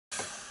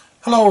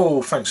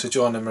Hello, thanks for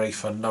joining me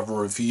for another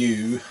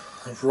review.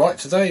 Right,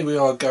 today we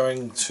are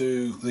going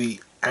to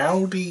the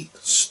Aldi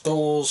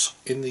stores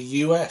in the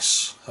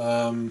US,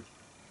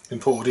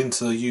 imported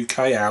into the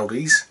UK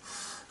Aldis,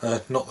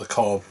 not the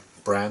car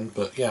brand,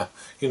 but yeah,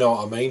 you know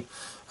what I mean.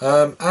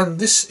 And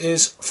this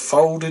is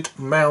Folded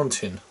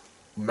Mountains,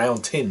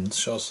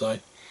 shall I say.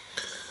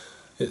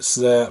 It's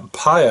their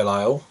pale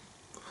ale,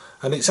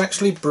 and it's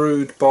actually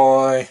brewed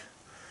and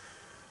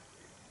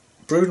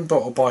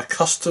bottled by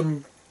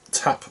Custom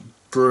Tap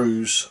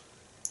Brews,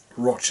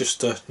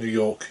 Rochester, New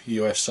York,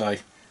 USA.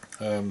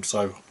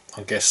 So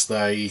I guess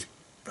they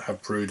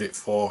have brewed it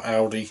for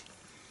Aldi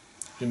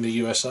in the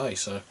USA.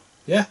 So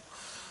yeah,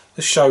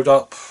 this showed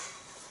up.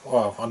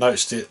 Well, I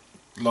noticed it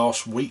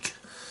last week.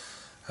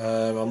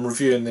 I'm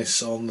reviewing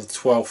this on the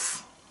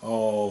 12th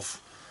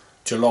of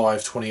July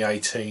of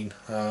 2018.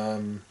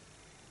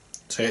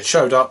 So it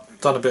showed up,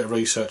 done a bit of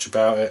research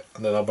about it,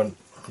 and then I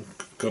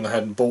gone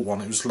ahead and bought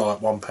one. It was like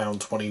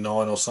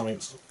 £1.29 or something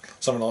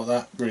like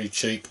that, really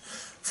cheap.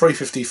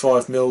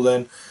 355ml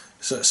then.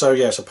 So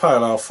yeah, it's a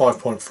pale ale,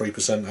 5.3%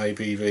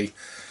 ABV,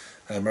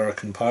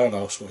 American pale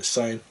ale, that's what it's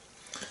saying.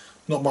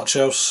 Not much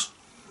else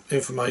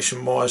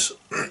information wise.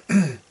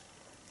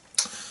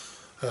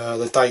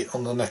 The date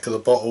on the neck of the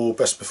bottle,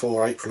 best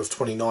before April of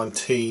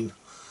 2019.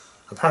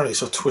 Apparently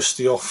it's a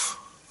twisty off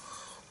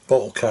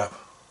bottle cap,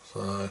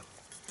 so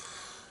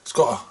it's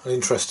got an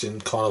interesting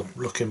kind of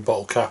looking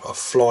bottle cap, a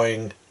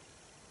flying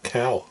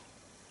cow.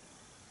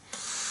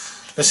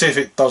 Let's see if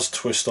it does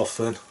twist off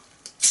then.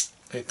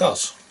 It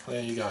does. There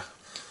you go.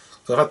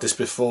 So I've had this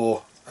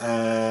before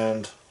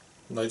and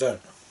they don't.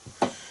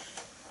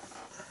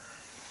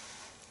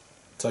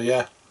 So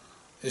yeah,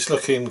 it's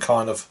looking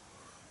kind of,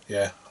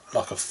 yeah,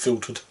 like a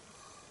filtered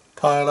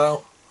pale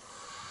ale.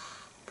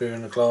 Beer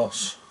in a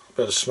glass,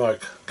 bit of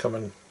smoke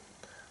coming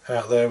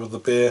out there with the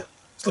beer.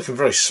 It's looking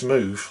very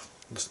smooth.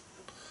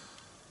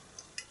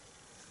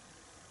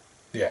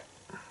 Yeah,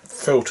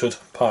 filtered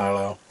pale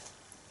ale.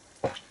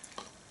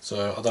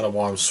 So I don't know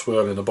why I'm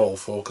swirling the bottle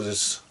for,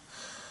 because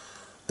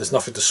there's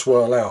nothing to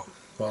swirl out.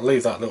 But I'll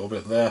leave that little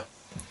bit there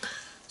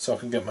so I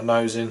can get my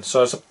nose in.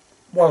 So it's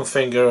one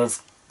finger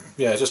of,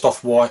 yeah, just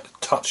off white,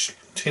 touch,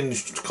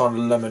 tinged kind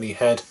of lemony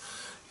head.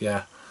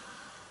 Yeah,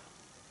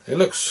 it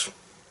looks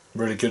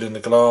really good in the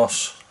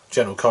glass.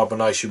 Gentle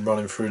carbonation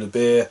running through the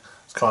beer.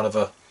 It's kind of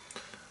a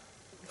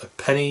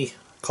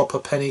copper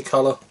penny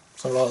colour,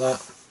 something like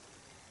that.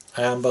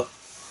 Amber,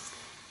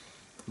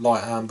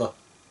 light amber.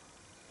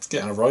 Let's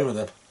get an aroma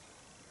then.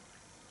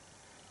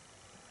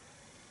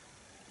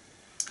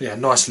 Yeah,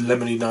 nice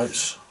lemony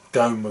notes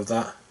going with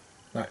that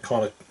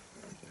kind of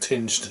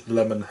tinged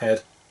lemon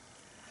head.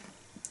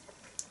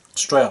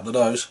 Straight up the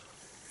nose.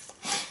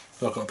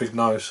 I've got a big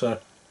nose, so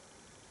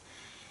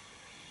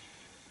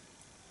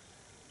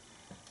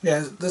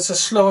yeah, there's a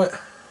slight,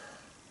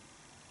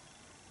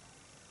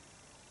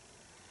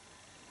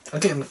 I'm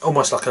getting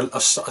almost like a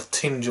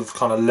tinge of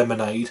kind of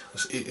lemonade.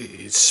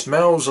 It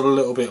smells a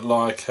little bit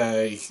like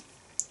a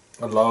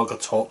lager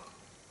top.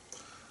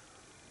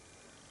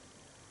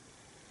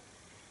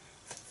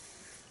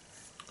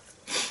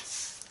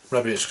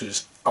 Maybe it's because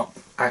it's up,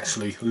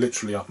 actually,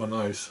 literally up my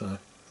nose. So.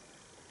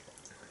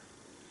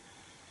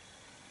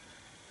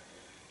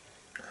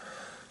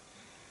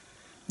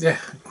 Yeah,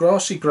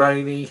 grassy,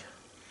 grainy,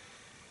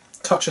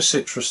 touch of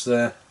citrus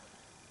there.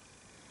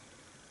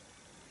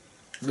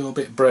 A little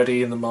bit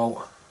bready in the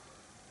malt.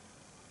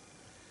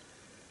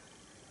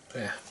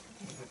 Yeah,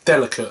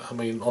 delicate. I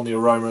mean, on the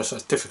aroma, so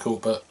it's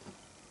difficult, but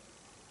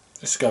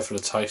let's go for the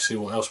taste. See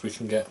what else we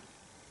can get.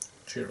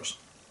 Cheers.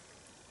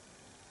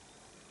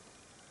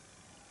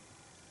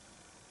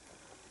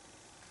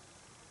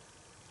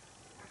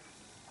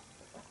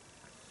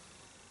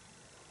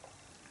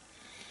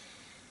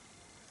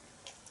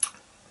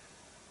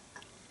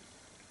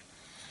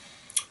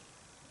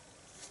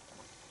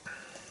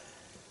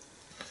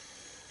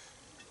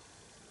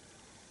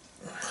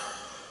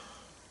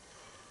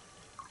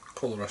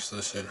 Pour the rest of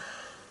this in.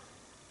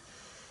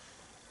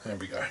 There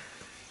we go.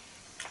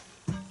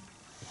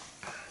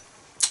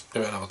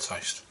 Give it another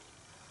taste.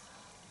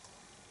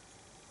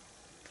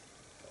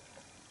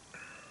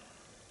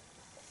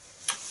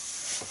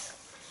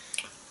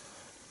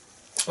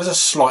 There's a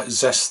slight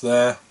zest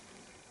there.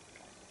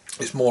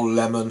 It's more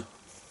lemon.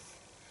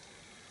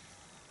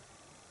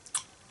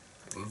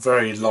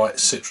 Very light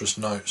citrus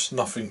notes.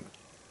 Nothing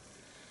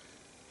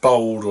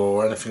bold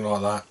or anything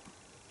like that.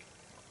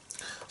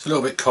 It's a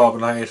little bit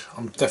carbonated.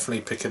 I'm definitely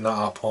picking that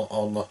up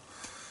on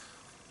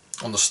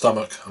the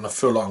stomach, and I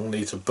feel like I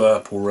need to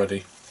burp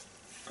already.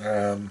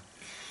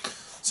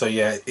 So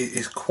yeah, it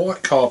is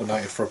quite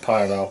carbonated for a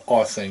pale ale,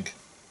 I think.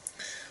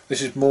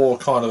 This is more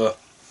kind of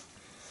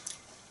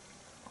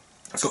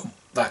it's got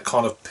that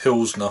kind of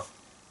Pilsner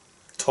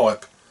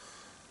type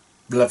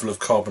level of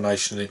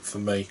carbonation in it for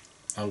me.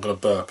 I'm going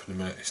to burp in a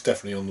minute. It's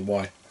definitely on the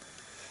way.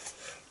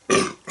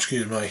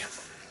 Excuse me.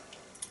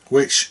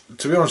 Which,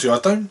 to be honest with you,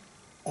 I don't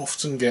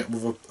often get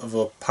with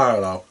a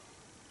pale ale.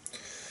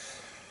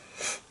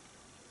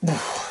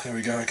 Here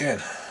we go again.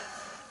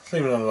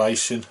 Leaving an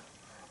elation.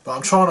 But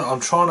I'm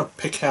trying to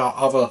pick out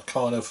other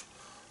kind of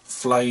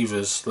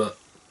flavours that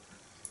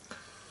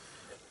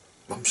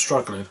I'm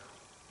struggling.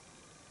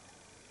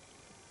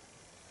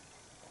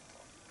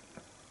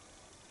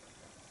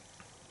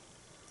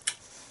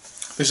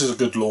 This is a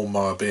good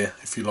lawnmower beer,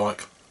 if you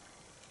like.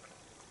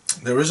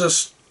 There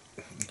is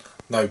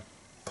no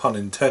pun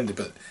intended,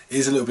 but it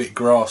is a little bit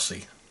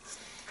grassy.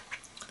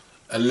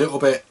 A little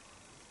bit.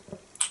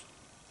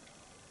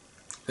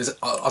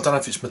 I don't know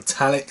if it's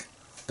metallic.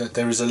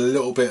 There is a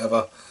little bit of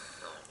a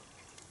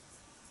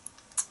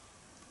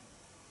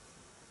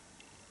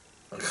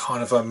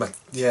kind of a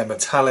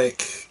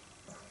metallic,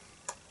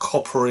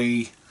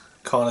 coppery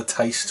kind of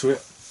taste to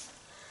it.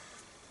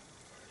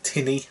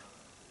 Tinny.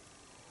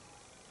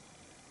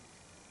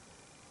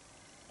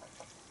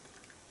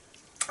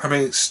 I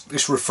mean,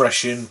 it's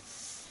refreshing.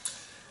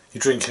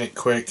 You're drinking it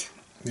quick.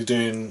 You're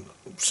doing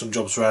some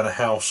jobs around the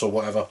house or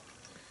whatever.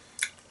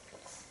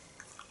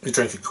 You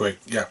drink it quick,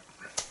 yeah.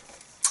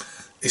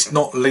 It's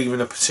not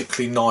leaving a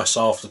particularly nice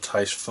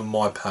aftertaste for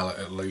my palate,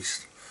 at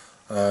least.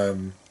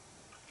 It's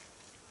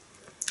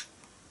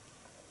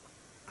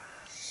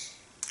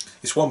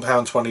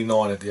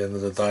 £1.29 at the end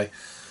of the day.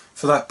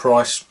 For that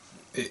price,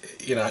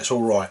 it's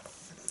all right.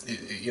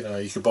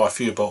 You could buy a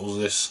few bottles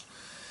of this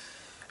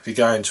if you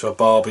go into a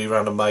barbie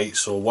around the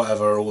mates or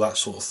whatever, all that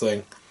sort of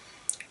thing.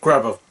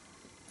 Grab a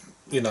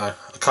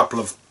couple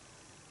of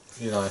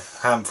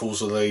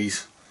handfuls of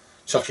these,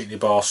 chuck it in your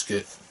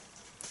basket.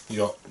 You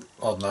got,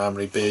 I don't know how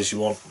many beers you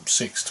want,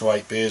 6 to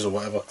 8 beers or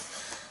whatever.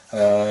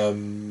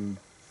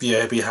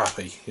 Yeah, be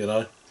happy,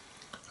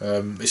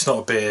 It's not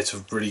a beer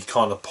to really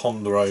kind of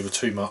ponder over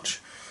too much.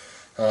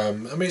 I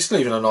mean, it's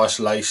leaving a nice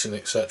lace and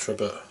etc.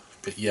 But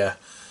yeah,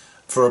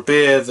 for a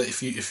beer that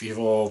if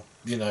you're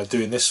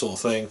doing this sort of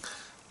thing,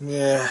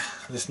 yeah,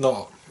 there's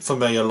not for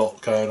me a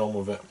lot going on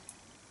with it.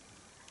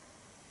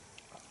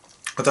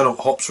 I don't know what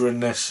hops are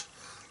in this.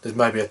 There's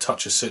maybe a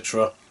touch of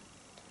citra.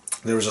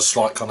 There is a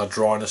slight kind of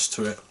dryness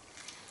to it.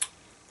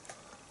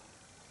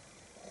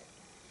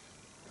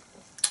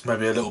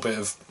 Maybe a little bit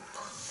of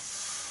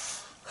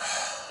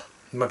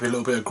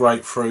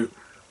grapefruit.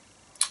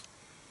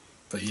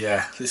 But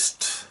yeah,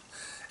 this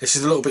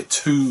is a little bit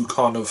too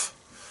kind of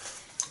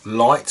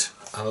light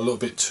and a little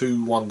bit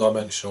too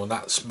one-dimensional, and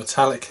that's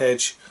metallic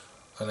edge,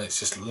 and it's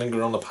just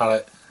lingering on the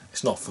palate.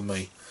 It's not for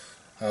me.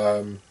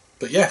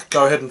 But yeah,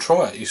 go ahead and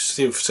try it. You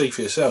see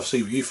for yourself,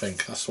 see what you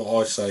think. That's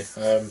what I say.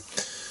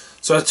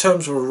 So in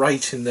terms of a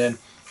rating, then,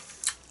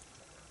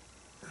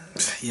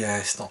 yeah,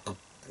 it's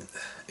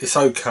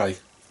okay.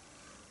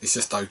 It's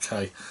just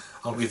okay.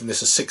 I'm giving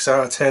this a 6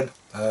 out of 10.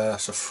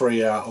 It's a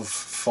 3 out of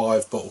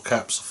 5 bottle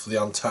caps for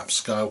the Untapped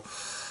scale.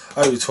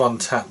 Over to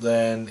Untapped,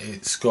 then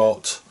it's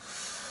got.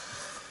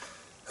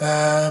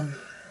 And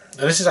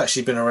this has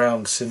actually been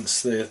around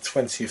since the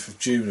 20th of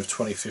June of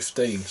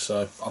 2015,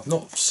 so I've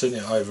not seen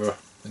it over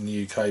in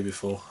the UK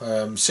before.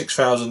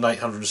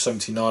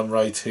 6,879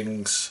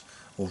 ratings,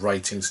 or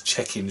ratings,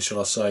 check-ins shall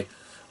I say. I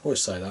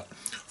always say that.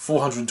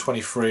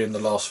 423 in the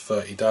last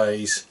 30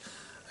 days.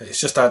 It's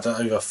just had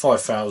over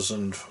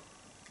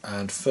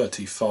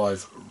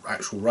 5,035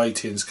 actual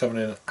ratings,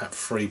 coming in at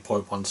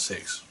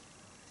 3.16.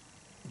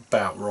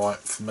 About right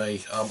for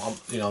me.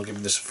 I'm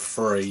giving this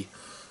 3.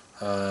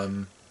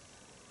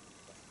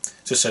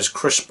 Just says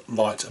crisp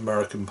light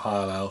American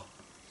pale ale.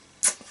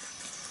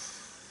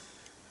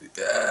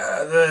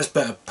 There's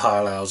better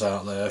pale ales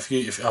out there.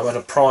 If I had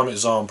a prime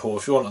example,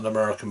 if you want an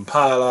American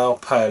pale ale,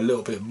 pay a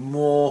little bit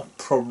more,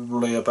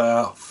 probably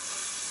about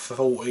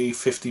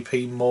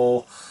 40-50p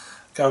more.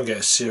 Go and get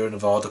a Sierra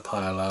Nevada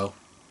pale ale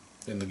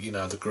in the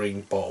the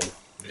green bottle.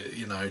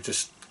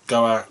 Just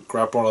go out,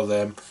 grab one of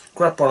them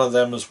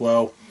as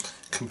well.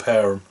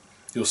 Compare them.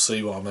 You'll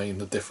see what I mean.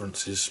 The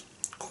difference is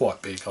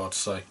quite big, I'd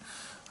say.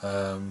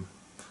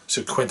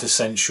 So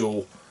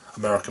quintessential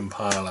American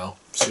pale ale,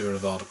 Sierra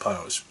Nevada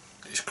pale ale is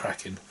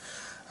cracking.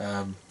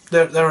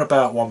 They're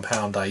about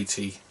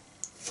 £1.80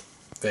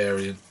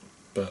 variant,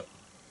 but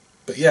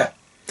yeah.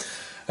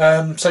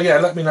 So yeah,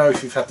 let me know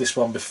if you've had this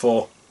one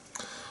before.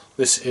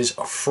 This is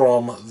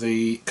from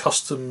the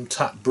Custom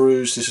Tap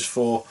Brews. This is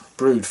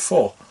brewed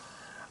for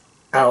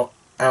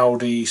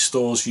Aldi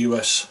stores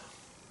US,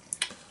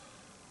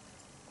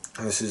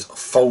 and this is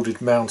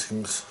Folded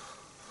Mountains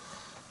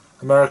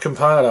American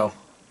Pale Ale.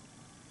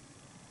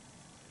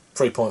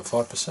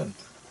 3.5%.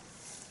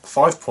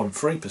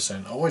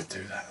 5.3%. I always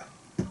do that.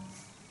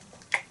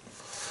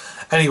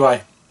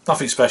 Anyway,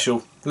 nothing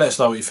special. Let us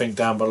know what you think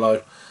down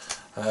below.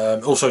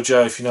 Also,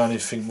 Joe, if you know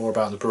anything more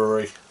about the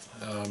brewery,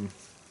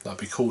 that'd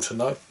be cool to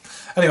know.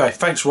 Anyway,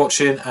 thanks for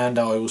watching, and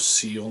I will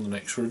see you on the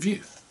next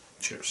review.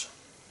 Cheers.